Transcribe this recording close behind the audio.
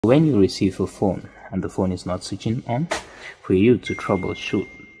When you receive a phone and the phone is not switching on, for you to troubleshoot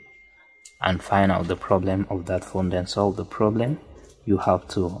and find out the problem of that phone, then solve the problem, you have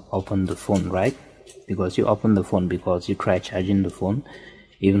to open the phone, right? Because you open the phone because you try charging the phone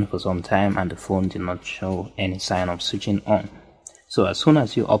even for some time and the phone did not show any sign of switching on. So as soon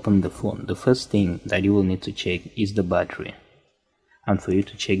as you open the phone, the first thing that you will need to check is the battery. And for you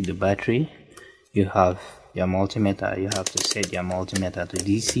to check the battery, you have your multimeter. You have to set your multimeter to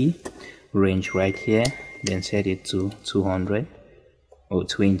DC range right here, then set it to 200 or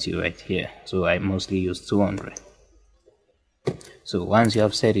 20 right here. So I mostly use 200. So once you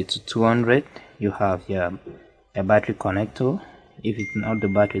have set it to 200, you have your battery connector. If it's not the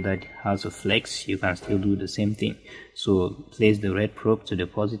battery that has a flex, you can still do the same thing. So place the red probe to the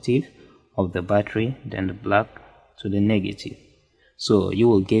positive of the battery, then the black to the negative. So you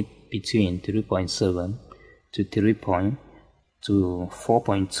will get between 3.7 to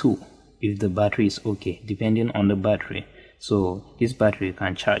 4.2 if the battery is okay, depending on the battery. So this battery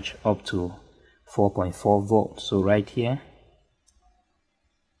can charge up to 4.4 volts. So right here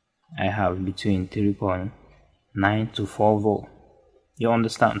I have between 3.9 to 4 volt. You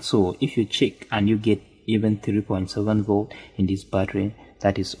understand? So if you check and you get even 3.7 volt in this battery,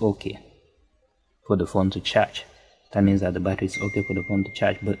 that is okay for the phone to charge. That means that the battery is okay for the phone to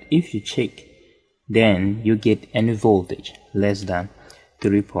charge. But if you check, then you get any voltage less than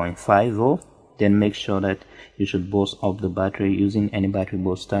 3.5 volt, then make sure that you should boost up the battery using any battery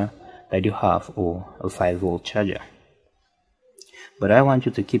booster that you have or a 5 volt charger. But I want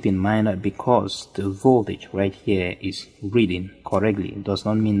you to keep in mind that because the voltage right here is reading correctly, it does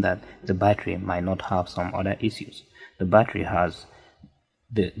not mean that the battery might not have some other issues. The battery has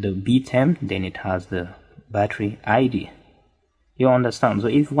the B10, then it has the battery ID. You understand? So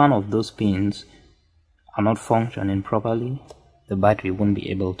if one of those pins are not functioning properly, the battery won't be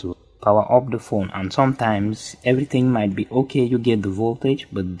able to power up the phone. And sometimes everything might be okay, you get the voltage,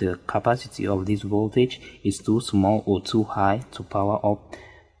 but the capacity of this voltage is too small or too high to power up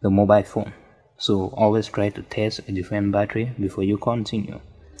the mobile phone. So always try to test a different battery before you continue.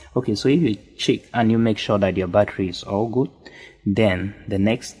 Okay, so if you check and you make sure that your battery is all good, then the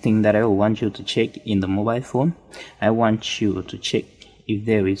next thing that I want you to check in the mobile phone, I want you to check if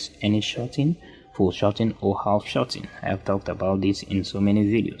there is any shorting, full shorting or half shorting. I have talked about this in so many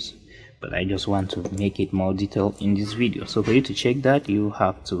videos, but I just want to make it more detailed in this video. So for you to check that, you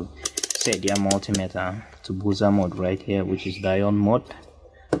have to set your multimeter to buzzer mode right here, which is diode mode.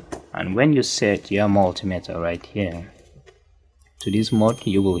 And when you set your multimeter right here to this mode,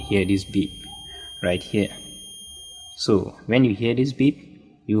 you will hear this beep right here. So when you hear this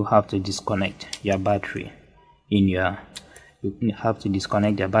beep, you have to disconnect your battery you have to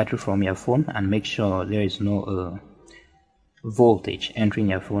disconnect your battery from your phone and make sure there is no voltage entering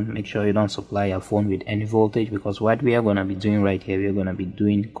your phone. Make sure you don't supply your phone with any voltage, because what we are going to be doing right here, we are going to be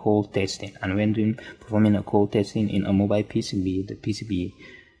doing cold testing. And when performing a cold testing in a mobile PCB, the PCB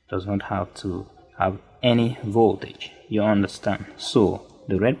does not have to have any voltage. You understand? So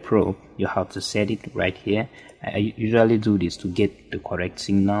the red probe, you have to set it right here. I usually do this to get the correct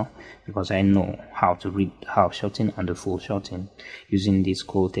signal, because I know how to read half shorting and the full shorting using this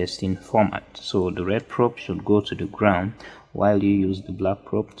cold testing format. So the red probe should go to the ground while you use the black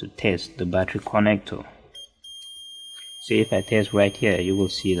probe to test the battery connector. So if I test right here, you will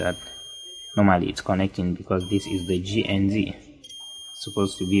see that normally it's connecting because this is the GND. It's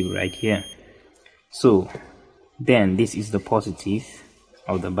supposed to be right here. So then this is the positive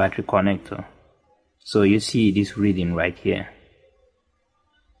of the battery connector. So you see this reading right here.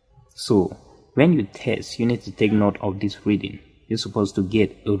 So when you test, you need to take note of this reading. You're supposed to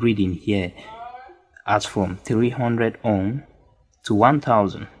get a reading here as from 300 ohm to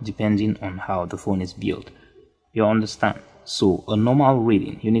 1000, depending on how the phone is built. You understand? So a normal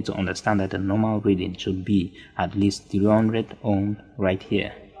reading, you need to understand that a normal reading should be at least 300 ohm right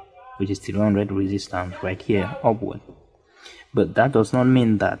here, which is 300 resistance right here upward. But that does not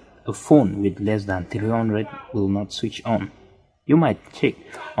mean that a phone with less than 300 will not switch on. You might check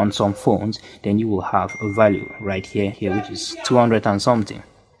on some phones, then you will have a value right here, which is 200 and something.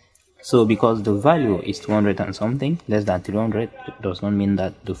 So because the value is 200 and something, less than 300 does not mean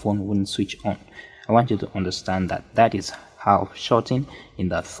that the phone wouldn't switch on. I want you to understand that that is half shorting in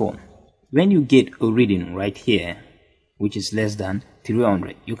that phone. When you get a reading right here, which is less than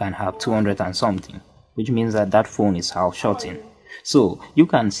 300, you can have 200 and something, which means that that phone is half shorting. So you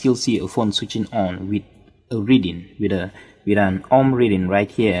can still see a phone switching on with a reading, with an ohm reading right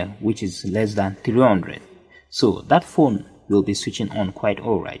here, which is less than 300. So that phone will be switching on quite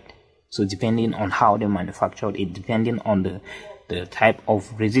alright. So depending on how they manufactured it, depending on the the type of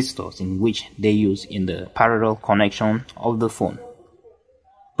resistors in which they use in the parallel connection of the phone.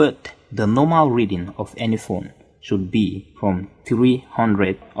 But the normal reading of any phone should be from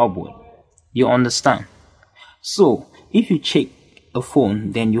 300 upward. You understand? So if you check a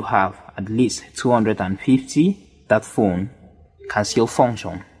phone, then you have at least 250, that phone can still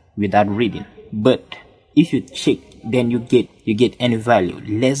function with that reading. But if you check, then you get any value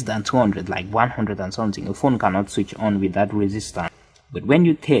less than 200, like 100 and something, a phone cannot switch on with that resistance. But when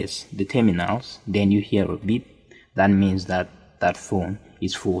you test the terminals, then you hear a beep. That means that that phone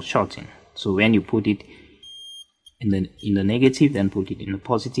is full shorting. So when you put it in the negative, then put it in the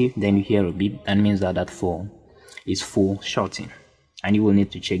positive, then you hear a beep. That means that that phone is full shorting, and you will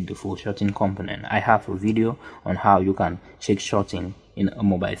need to check the full shorting component. I have a video on how you can check shorting in a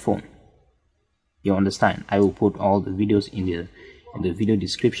mobile phone. You understand? I will put all the videos in the video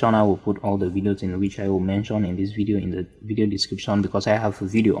description. I will put all the videos in which I will mention in this video in the video description, because I have a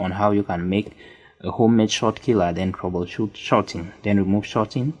video on how you can make a homemade short killer, then troubleshoot shorting, then remove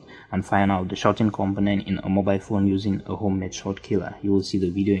shorting, and find out the shorting component in a mobile phone using a homemade short killer. You will see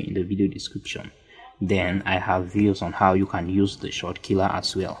the video in the video description. Then I have videos on how you can use the short killer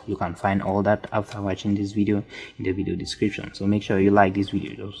as well. You can find all that after watching this video in the video description. So make sure you like this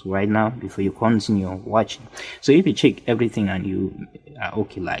video just right now before you continue watching. So if you check everything and you are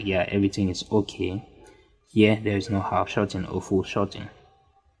okay, like yeah, everything is okay, here there is no half shorting or full shorting.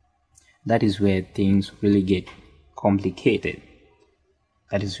 That is where things really get complicated.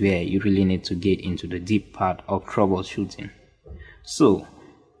 That is where you really need to get into the deep part of troubleshooting. So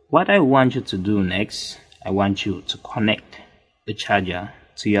what I want you to do next, I want you to connect the charger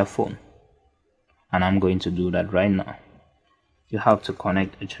to your phone, and I'm going to do that right now. You have to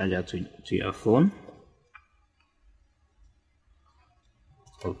connect a charger to your phone.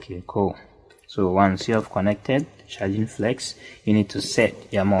 Okay, cool. So once you have connected the charging flex, you need to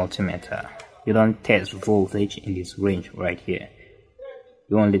set your multimeter. You don't test voltage in this range right here.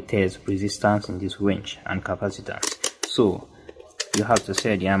 You only test resistance in this range and capacitance. So you have to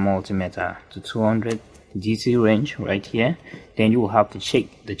set your multimeter to 200 DC range right here. Then you will have to check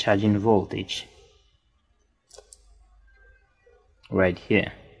the charging voltage right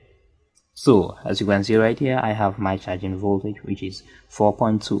here. So as you can see right here, I have my charging voltage, which is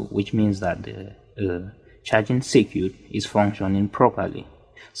 4.2, which means that the charging circuit is functioning properly.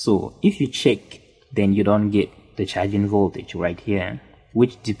 So if you check, then you don't get the charging voltage right here,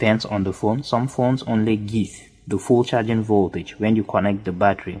 which depends on the phone. Some phones only give the full charging voltage when you connect the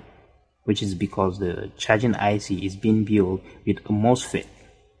battery, which is because the charging IC is being built with a MOSFET,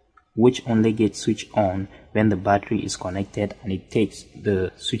 which only gets switched on when the battery is connected, and it takes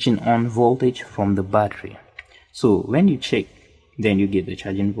the switching on voltage from the battery. So when you check, then you get the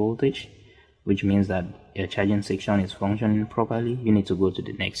charging voltage, which means that your charging section is functioning properly. You need to go to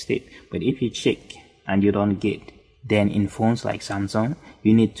the next step. But if you check and you don't get, then in phones like Samsung,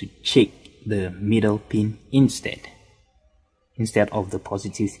 you need to check the middle pin instead of the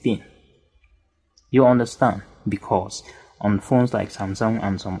positive pin. You understand? Because on phones like Samsung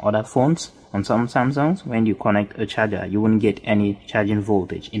and some other phones, on some Samsungs, when you connect a charger, you won't get any charging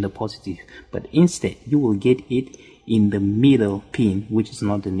voltage in the positive, but instead you will get it in the middle pin, which is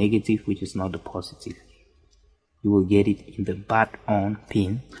not the negative, which is not the positive. You will get it in the back on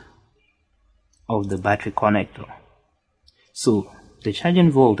pin of the battery connector. So the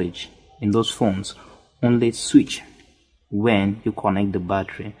charging voltage in those phones only switch when you connect the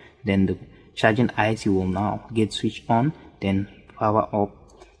battery. Then the charging IC will now get switched on, then power up,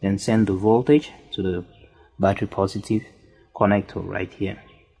 then send the voltage to the battery positive connector right here.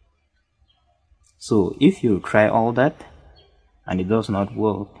 So if you try all that and it does not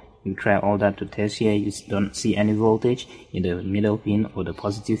work, you try all that to test here, you don't see any voltage in the middle pin or the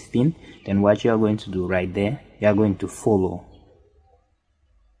positive pin, then what you are going to do right there, you are going to follow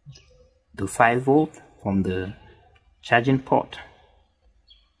the 5 volt from the charging port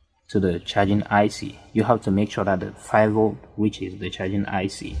to the charging IC. You have to make sure that the 5 volt, which is the charging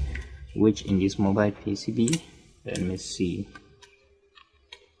IC, which in this mobile PCB, let me see,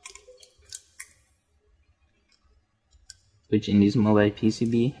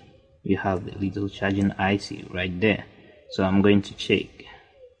 we have the little charging IC right there. So I'm going to check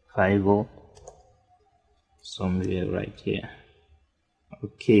 5 volt somewhere right here.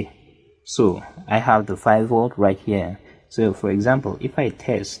 Okay, so I have the 5 volt right here. So for example, if I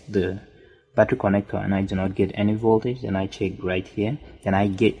test the battery connector and I do not get any voltage, then I check right here, then I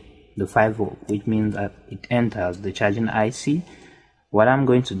get the 5 volt, which means that it enters the charging IC. What I'm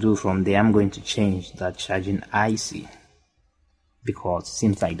going to do from there, I'm going to change that charging IC, because it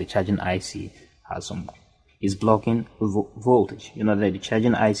seems like the charging IC has some is blocking voltage. You know that the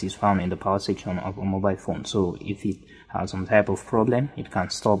charging IC is found in the power section of a mobile phone, so if it has some type of problem, it can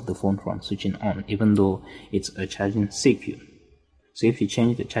stop the phone from switching on even though it's a charging circuit. So if you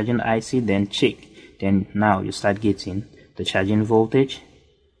change the charging IC, then check, then now you start getting the charging voltage.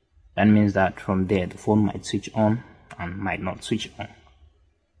 That means that from there the phone might switch on and might not switch on.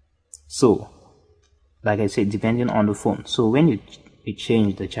 So like I said, depending on the phone. So when you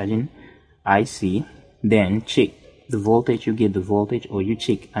change the charging IC, then check the voltage, you get the voltage, or you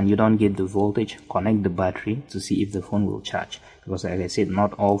check and you don't get the voltage, connect the battery to see if the phone will charge, because like I said,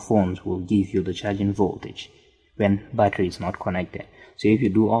 not all phones will give you the charging voltage when battery is not connected. So if you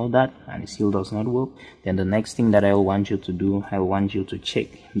do all that and it still does not work, then the next thing that I want you to do, I want you to check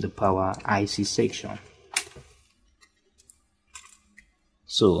the power IC section.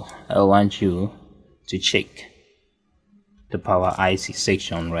 So I want you to check the power IC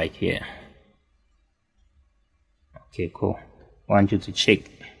section right here. Okay, cool. I want you to check.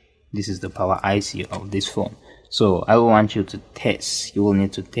 This is the power IC of this phone. So I want you to test. You will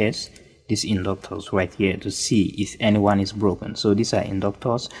need to test these inductors right here to see if anyone is broken. So these are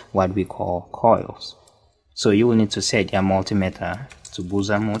inductors, what we call coils. So you will need to set your multimeter to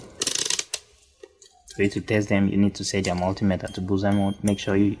buzzer mode. For you to test them, you need to set your multimeter to buzzer mode. Make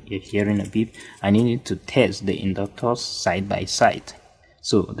sure you're hearing a beep, and you need to test the inductors side by side.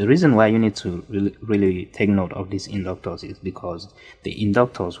 So the reason why you need to really take note of these inductors is because the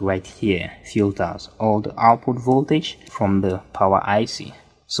inductors right here filters all the output voltage from the power IC.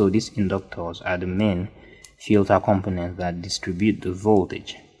 So these inductors are the main filter components that distribute the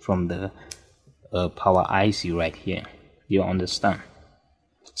voltage from the power IC right here. You understand?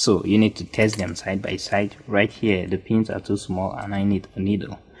 So you need to test them side by side. Right here the pins are too small and I need a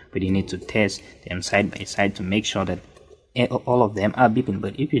needle, but you need to test them side by side to make sure that all of them are beeping.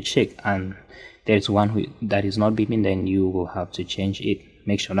 But if you check and there's one that is not beeping, then you will have to change it.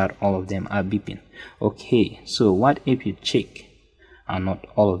 Make sure that all of them are beeping. Okay, so what if you check and not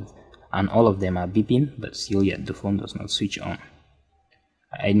all of them are beeping, but still yet the phone does not switch on?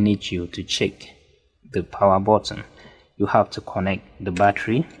 I need you to check the power button. You have to connect the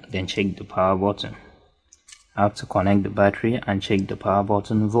battery, then check the power button. I have to connect the battery and check the power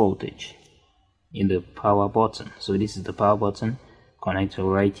button voltage in the power button. So this is the power button connector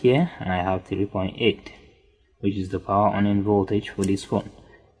right here, and I have 3.8, which is the power on-in voltage for this phone.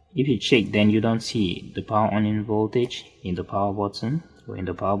 If you check, then you don't see the power on-in voltage in the power button or in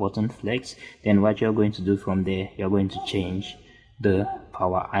the power button flex. Then what you're going to do from there, you're going to change the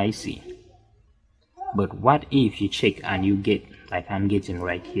power IC. But what if you check and you get like I'm getting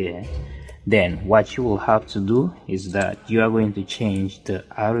right here? Then what you will have to do is that you are going to change the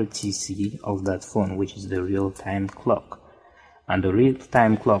RTC of that phone, which is the real-time clock. And the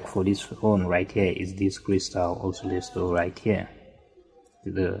real-time clock for this phone right here is this crystal oscillator right here,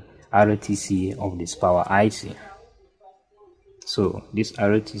 the RTC of this power IC. So this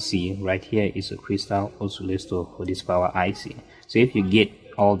RTC right here is a crystal oscillator for this power IC. So if you get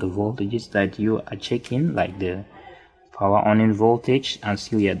all the voltages that you are checking, like the power on-in voltage, and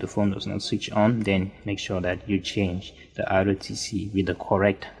still yet the phone does not switch on, then make sure that you change the RTC with the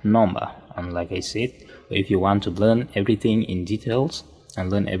correct number. And like I said, if you want to learn everything in details and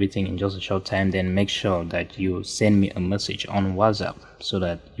learn everything in just a short time, then make sure that you send me a message on WhatsApp so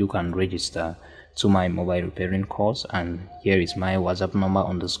that you can register to my mobile repairing course. And here is my WhatsApp number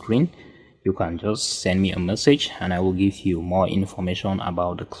on the screen. You can just send me a message and I will give you more information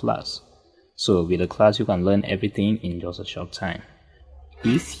about the class. So with the class you can learn everything in just a short time.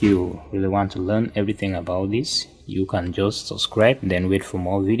 If you really want to learn everything about this, you can just subscribe, then wait for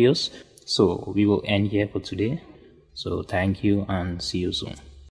more videos. So we will end here for today. So thank you and see you soon.